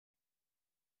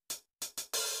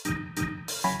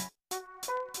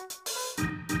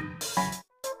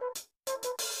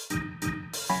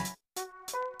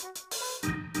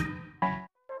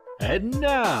And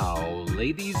now,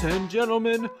 ladies and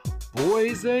gentlemen,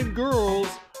 boys and girls,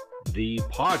 the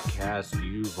podcast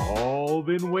you've all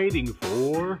been waiting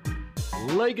for,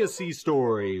 Legacy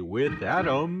Story with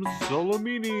Adam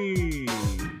Solomini.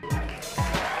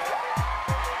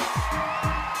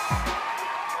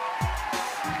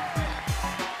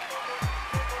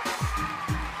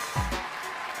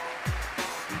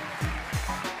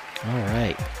 All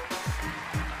right.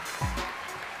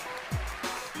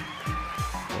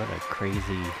 What a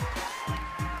crazy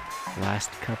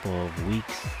last couple of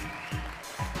weeks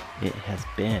it has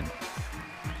been.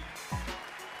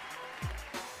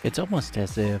 It's almost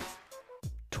as if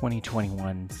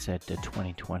 2021 said to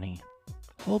 2020,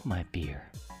 hold my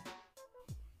beer.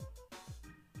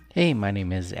 Hey, my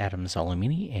name is Adam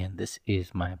Solomini, and this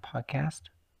is my podcast,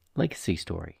 Legacy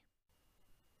Story.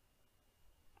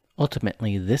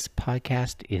 Ultimately, this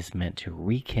podcast is meant to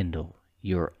rekindle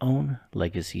your own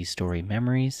legacy story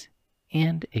memories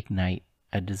and ignite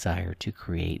a desire to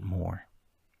create more.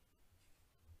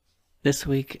 This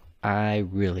week, I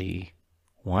really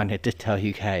wanted to tell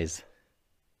you guys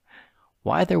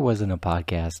why there wasn't a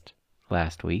podcast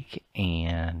last week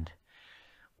and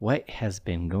what has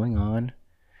been going on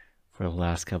for the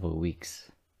last couple of weeks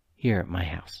here at my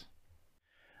house.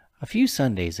 A few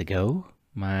Sundays ago,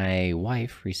 my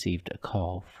wife received a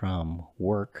call from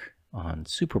work on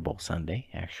Super Bowl Sunday,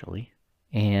 actually,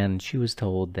 and she was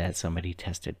told that somebody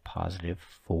tested positive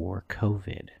for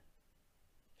COVID.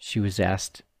 She was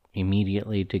asked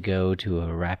immediately to go to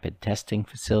a rapid testing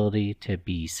facility to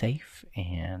be safe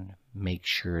and make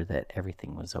sure that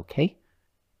everything was okay.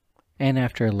 And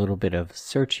after a little bit of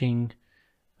searching,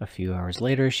 a few hours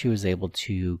later, she was able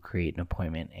to create an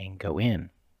appointment and go in.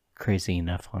 Crazy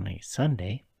enough on a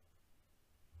Sunday.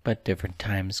 But different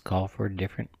times call for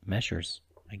different measures,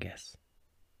 I guess.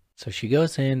 So she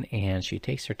goes in and she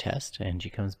takes her test and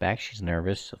she comes back. She's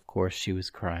nervous. Of course, she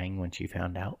was crying when she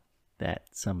found out that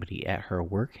somebody at her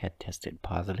work had tested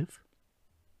positive.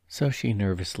 So she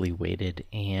nervously waited,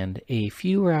 and a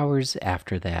few hours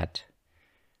after that,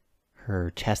 her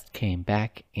test came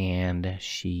back and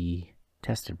she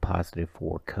tested positive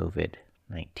for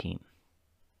COVID-19.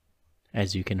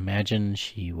 As you can imagine,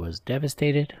 she was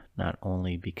devastated, not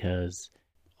only because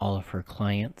all of her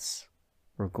clients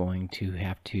were going to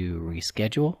have to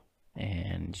reschedule,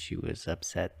 and she was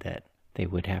upset that they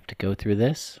would have to go through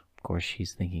this. Of course,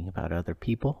 she's thinking about other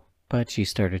people, but she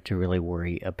started to really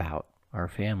worry about our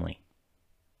family.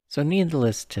 So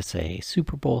needless to say,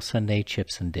 Super Bowl Sunday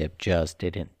chips and dip just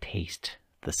didn't taste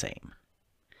the same.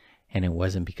 And it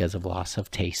wasn't because of loss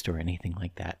of taste or anything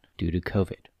like that due to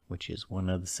COVID, which is one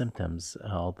of the symptoms,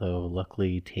 although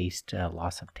luckily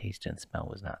loss of taste and smell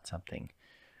was not something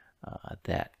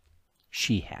that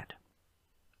she had.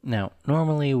 Now,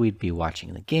 normally we'd be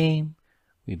watching the game,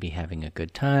 we'd be having a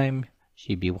good time,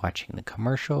 she'd be watching the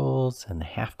commercials and the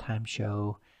halftime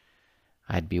show,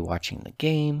 I'd be watching the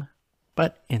game,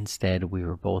 but instead we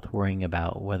were both worrying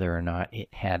about whether or not it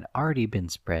had already been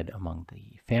spread among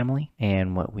the family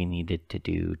and what we needed to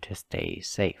do to stay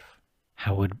safe.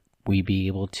 How would we be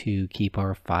able to keep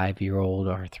our 5-year-old,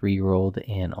 our 3-year-old,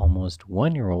 and almost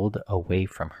 1-year-old away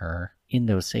from her in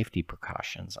those safety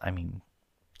precautions? I mean,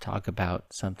 talk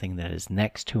about something that is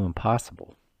next to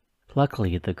impossible.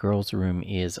 Luckily, the girls' room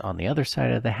is on the other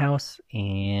side of the house,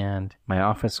 and my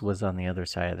office was on the other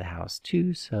side of the house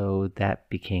too, so that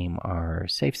became our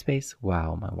safe space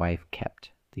while my wife kept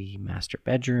the master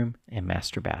bedroom and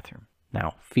master bathroom.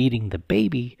 Now, feeding the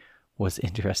baby was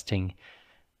interesting,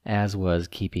 as was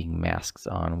keeping masks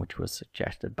on, which was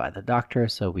suggested by the doctor.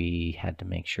 So we had to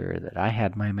make sure that I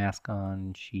had my mask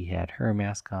on, she had her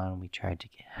mask on. We tried to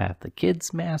have the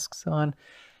kids' masks on,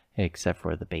 except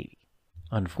for the baby.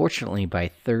 Unfortunately, by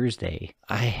Thursday,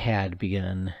 I had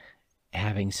begun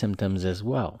having symptoms as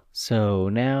well. So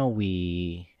now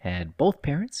we had both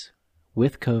parents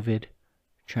with COVID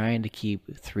trying to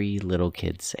keep 3 little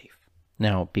kids safe.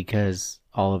 Now, because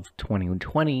all of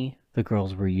 2020, the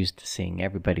girls were used to seeing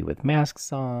everybody with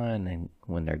masks on, and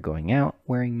when they're going out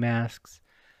wearing masks.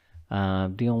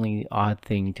 The only odd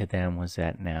thing to them was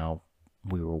that now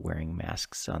we were wearing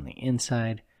masks on the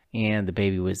inside, and the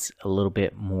baby was a little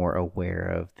bit more aware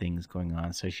of things going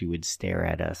on, so she would stare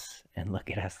at us and look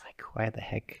at us like, why the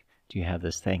heck do you have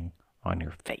this thing on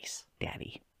your face,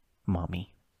 Daddy,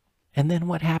 Mommy? And then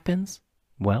what happens?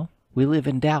 Well, we live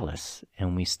in Dallas,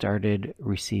 and we started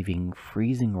receiving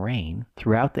freezing rain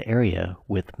throughout the area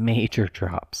with major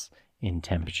drops in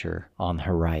temperature on the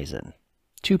horizon.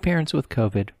 2 parents with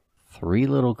COVID, 3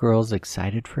 little girls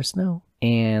excited for snow,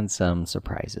 and some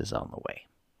surprises on the way.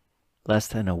 Less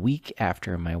than a week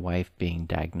after my wife being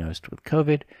diagnosed with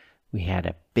COVID, we had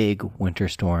a big winter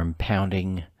storm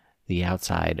pounding the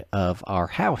outside of our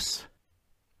house.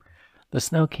 The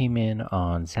snow came in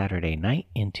on Saturday night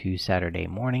into Saturday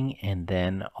morning and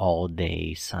then all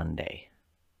day Sunday.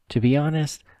 To be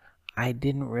honest, I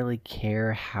didn't really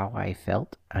care how I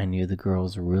felt. I knew the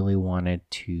girls really wanted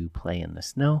to play in the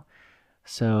snow,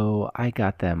 so I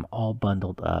got them all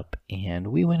bundled up and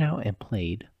we went out and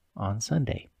played on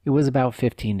Sunday. It was about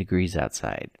 15 degrees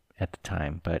outside at the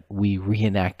time, but we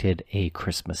reenacted a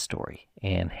Christmas story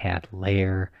and had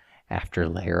layer after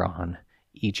layer on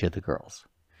each of the girls.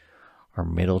 Our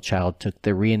middle child took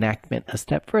the reenactment a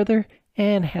step further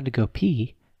and had to go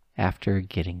pee after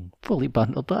getting fully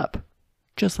bundled up,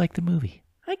 just like the movie.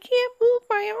 I can't move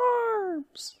my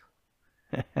arms.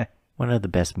 One of the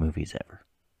best movies ever.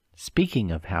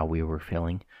 Speaking of how we were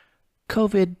feeling,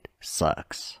 COVID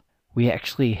sucks. We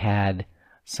actually had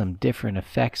some different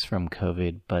effects from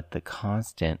COVID, but the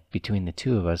constant between the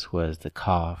two of us was the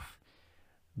cough,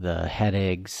 the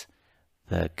headaches,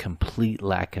 the complete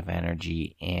lack of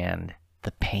energy, and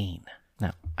the pain.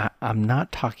 Now, I'm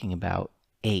not talking about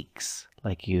aches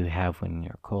like you have when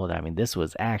you're cold. I mean, this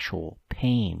was actual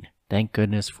pain. Thank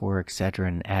goodness for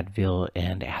Excedrin, Advil,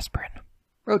 and aspirin.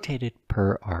 Rotated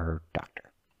per our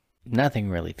doctor. Nothing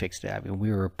really fixed it. I mean,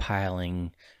 we were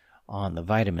piling on the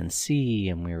vitamin C,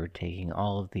 and we were taking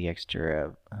all of the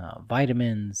extra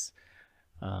vitamins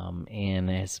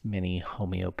and as many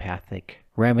homeopathic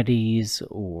remedies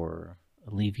or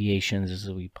alleviations as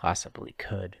we possibly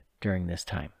could during this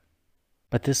time.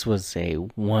 But this was a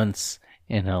once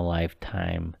in a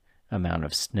lifetime amount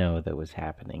of snow that was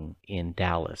happening in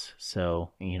Dallas.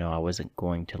 So, I wasn't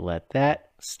going to let that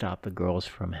stop the girls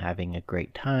from having a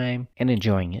great time and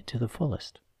enjoying it to the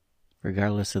fullest,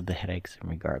 regardless of the headaches and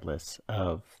regardless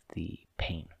of the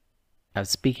pain.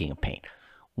 Speaking of pain,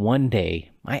 one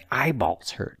day my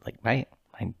eyeballs hurt. Like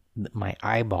my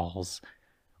eyeballs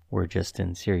were just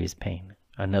in serious pain.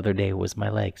 Another day was my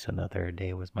legs. Another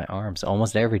day was my arms.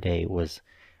 Almost every day was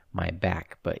my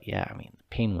back. But yeah, I mean, the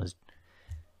pain was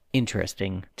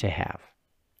interesting to have.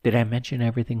 Did I mention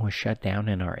everything was shut down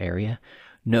in our area?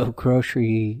 No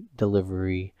grocery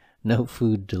delivery, no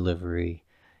food delivery.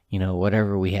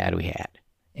 Whatever we had, we had.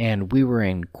 And we were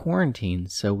in quarantine,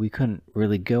 so we couldn't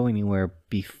really go anywhere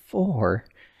before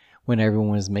when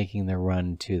everyone was making their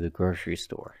run to the grocery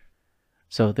store.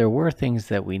 So there were things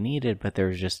that we needed, but there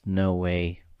was just no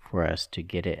way for us to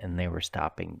get it, and they were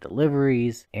stopping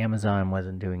deliveries. Amazon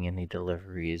wasn't doing any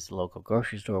deliveries. The local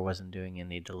grocery store wasn't doing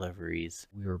any deliveries.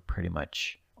 We were pretty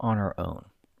much on our own,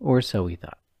 or so we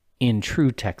thought. In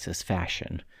true Texas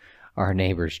fashion, our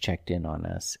neighbors checked in on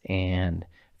us and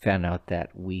found out that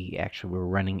we actually were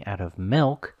running out of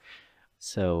milk.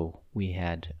 So we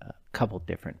had a couple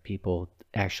different people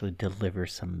actually deliver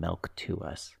some milk to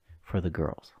us for the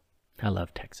girls. I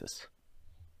love Texas.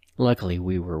 Luckily,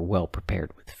 we were well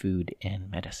prepared with food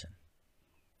and medicine.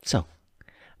 So,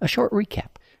 a short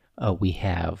recap. We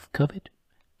have COVID.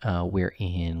 We're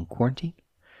in quarantine.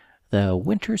 The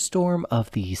winter storm of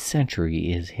the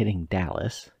century is hitting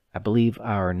Dallas. I believe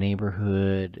our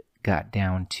neighborhood got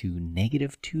down to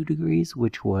 -2 degrees,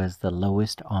 which was the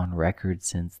lowest on record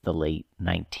since the late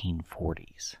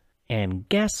 1940s. And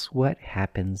guess what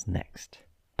happens next?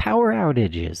 Power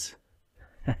outages.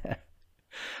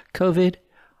 COVID,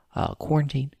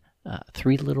 quarantine,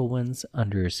 3 little ones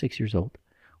under 6 years old,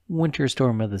 winter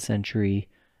storm of the century,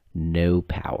 no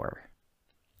power.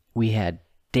 We had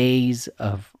days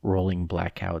of rolling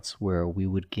blackouts where we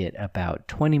would get about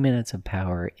 20 minutes of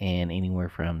power and anywhere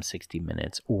from 60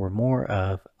 minutes or more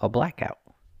of a blackout.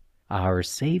 Our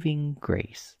saving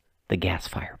grace, the gas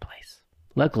fireplace.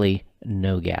 Luckily,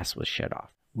 no gas was shut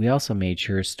off. We also made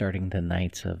sure, starting the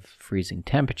nights of freezing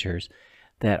temperatures,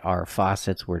 that our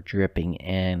faucets were dripping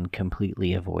and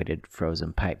completely avoided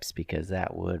frozen pipes, because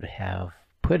that would have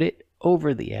put it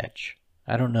over the edge.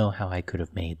 I don't know how I could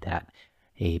have made that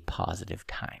a positive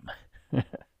time.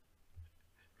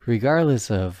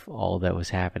 Regardless of all that was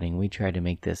happening, we tried to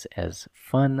make this as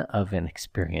fun of an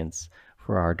experience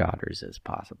for our daughters as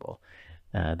possible.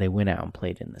 They went out and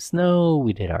played in the snow.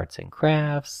 We did arts and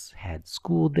crafts, had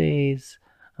school days,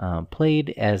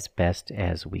 played as best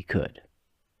as we could.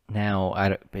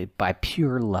 Now, by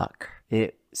pure luck,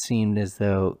 it seemed as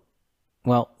though,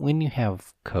 well, when you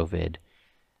have COVID,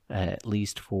 at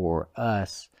least for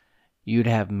us, you'd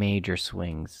have major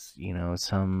swings.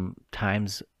 Some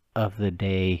times of the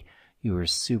day you were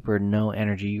super no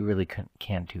energy, you really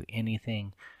can't do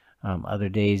anything. Other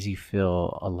days you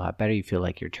feel a lot better, you feel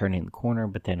like you're turning the corner,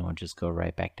 but then it will just go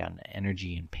right back down to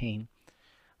energy and pain,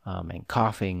 and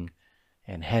coughing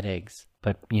and headaches.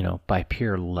 But, by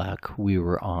pure luck, we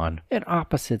were on an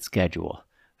opposite schedule.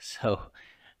 So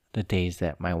the days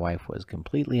that my wife was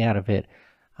completely out of it,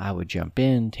 I would jump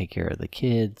in, take care of the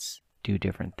kids, do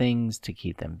different things to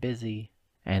keep them busy.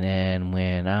 And then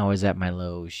when I was at my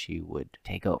low, she would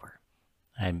take over.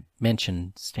 I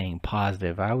mentioned staying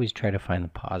positive. I always try to find the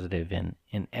positive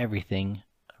in everything,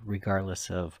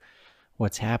 regardless of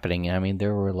what's happening. I mean,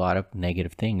 there were a lot of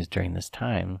negative things during this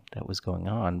time that was going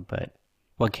on, but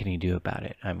what can you do about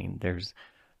it? I mean, there's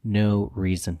no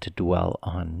reason to dwell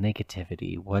on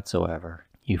negativity whatsoever.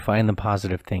 You find the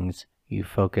positive things, you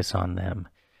focus on them,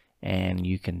 and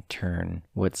you can turn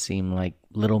what seem like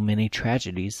little mini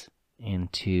tragedies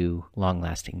into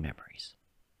long-lasting memories.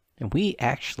 And we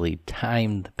actually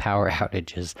timed the power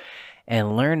outages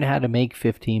and learned how to make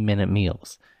 15-minute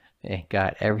meals and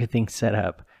got everything set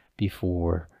up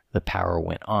before the power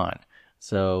went on.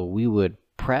 So we would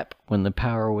prep when the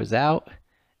power was out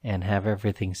and have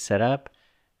everything set up.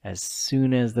 As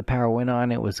soon as the power went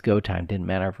on, it was go time. Didn't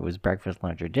matter if it was breakfast,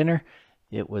 lunch, or dinner.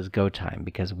 It was go time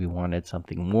because we wanted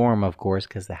something warm, of course,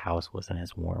 because the house wasn't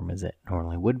as warm as it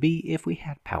normally would be if we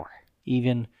had power.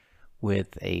 Even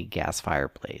with a gas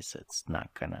fireplace, it's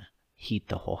not going to heat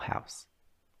the whole house.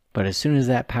 But as soon as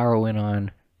that power went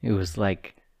on, it was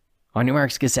like, on your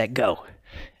marks, get set, go.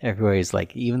 Everybody's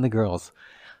like, even the girls,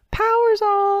 power's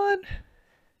on.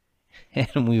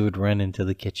 And we would run into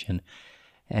the kitchen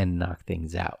and knock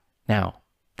things out. Now,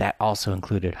 that also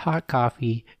included hot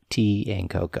coffee, tea, and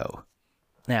cocoa.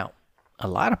 Now, a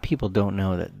lot of people don't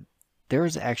know that there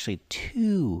was actually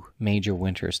 2 major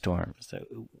winter storms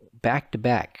back to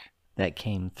back that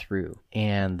came through.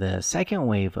 And the second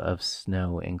wave of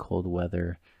snow and cold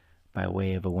weather by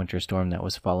way of a winter storm that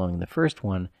was following the first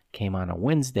one came on a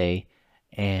Wednesday.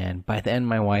 And by then,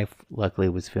 my wife luckily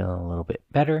was feeling a little bit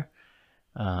better.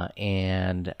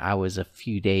 And I was a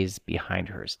few days behind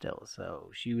her still.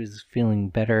 So she was feeling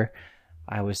better.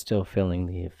 I was still feeling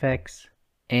the effects.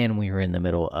 And we were in the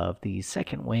middle of the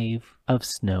second wave of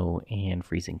snow and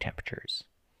freezing temperatures.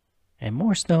 And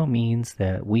more snow means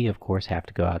that we, of course, have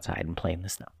to go outside and play in the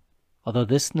snow. Although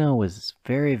this snow was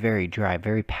very, very dry,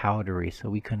 very powdery, so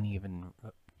we couldn't even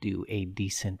do a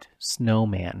decent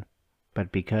snowman.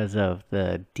 But because of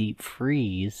the deep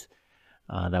freeze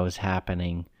that was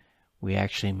happening, we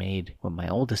actually made what my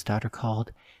oldest daughter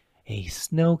called a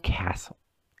snow castle.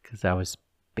 Because I was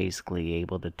basically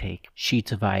able to take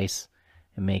sheets of ice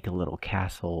and make a little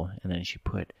castle, and then she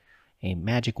put a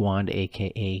magic wand,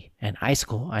 aka an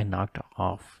icicle I knocked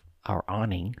off our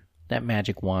awning. That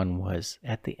magic wand was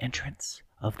at the entrance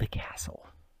of the castle.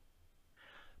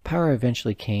 Power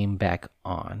eventually came back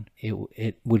on.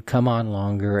 It would come on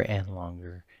longer and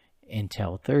longer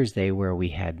until Thursday, where we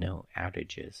had no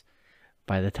outages.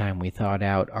 By the time we thawed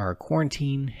out, our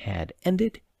quarantine had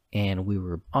ended, and we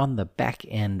were on the back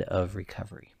end of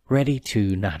recovery, ready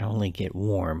to not only get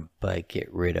warm, but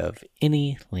get rid of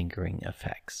any lingering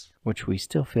effects, which we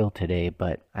still feel today,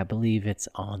 but I believe it's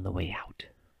on the way out.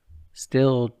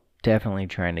 Still definitely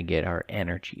trying to get our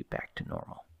energy back to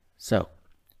normal. So,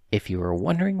 if you were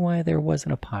wondering why there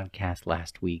wasn't a podcast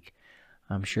last week,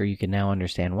 I'm sure you can now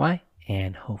understand why,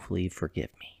 and hopefully forgive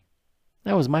me.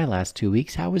 That was my last 2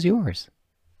 weeks. How was yours?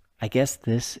 I guess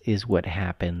this is what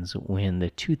happens when the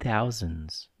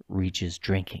 2000s reaches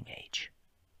drinking age.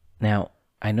 Now,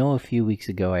 I know a few weeks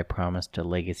ago I promised a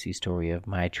legacy story of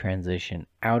my transition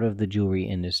out of the jewelry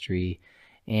industry,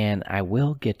 and I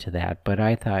will get to that, but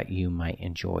I thought you might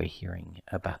enjoy hearing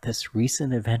about this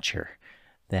recent adventure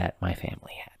that my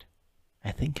family had.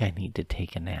 I think I need to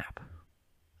take a nap.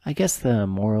 I guess the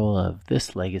moral of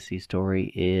this legacy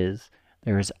story is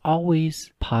there is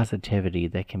always positivity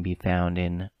that can be found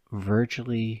in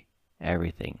virtually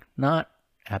everything. Not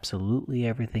absolutely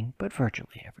everything, but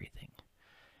virtually everything.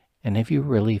 And if you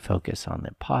really focus on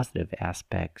the positive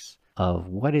aspects of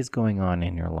what is going on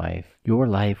in your life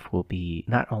will be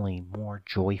not only more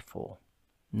joyful,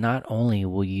 not only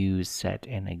will you set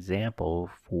an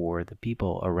example for the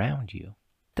people around you,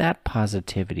 that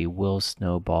positivity will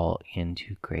snowball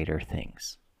into greater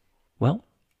things. Well,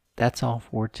 that's all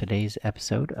for today's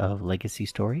episode of Legacy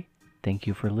Story. Thank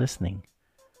you for listening.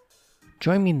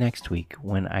 Join me next week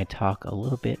when I talk a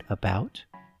little bit about...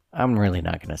 I'm really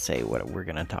not going to say what we're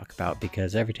going to talk about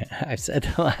because every time I've said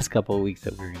the last couple of weeks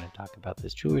that we're going to talk about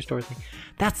this jewelry store thing.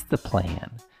 That's the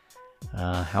plan.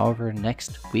 However,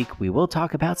 next week we will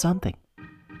talk about something.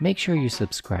 Make sure you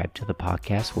subscribe to the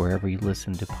podcast wherever you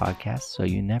listen to podcasts so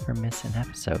you never miss an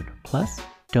episode. Plus,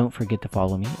 don't forget to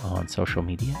follow me on social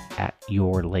media at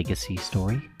Your Legacy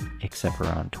Story, except for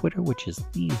on Twitter, which is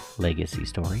The Legacy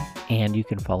Story. And you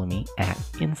can follow me at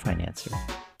InFinancer.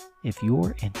 If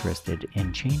you're interested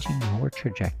in changing your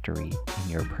trajectory in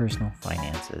your personal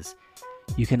finances,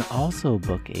 you can also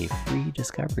book a free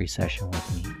discovery session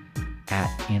with me at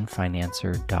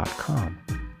infinancer.com.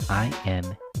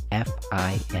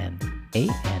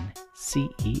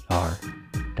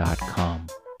 INFINANCER.com.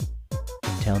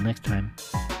 Until next time,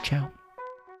 ciao.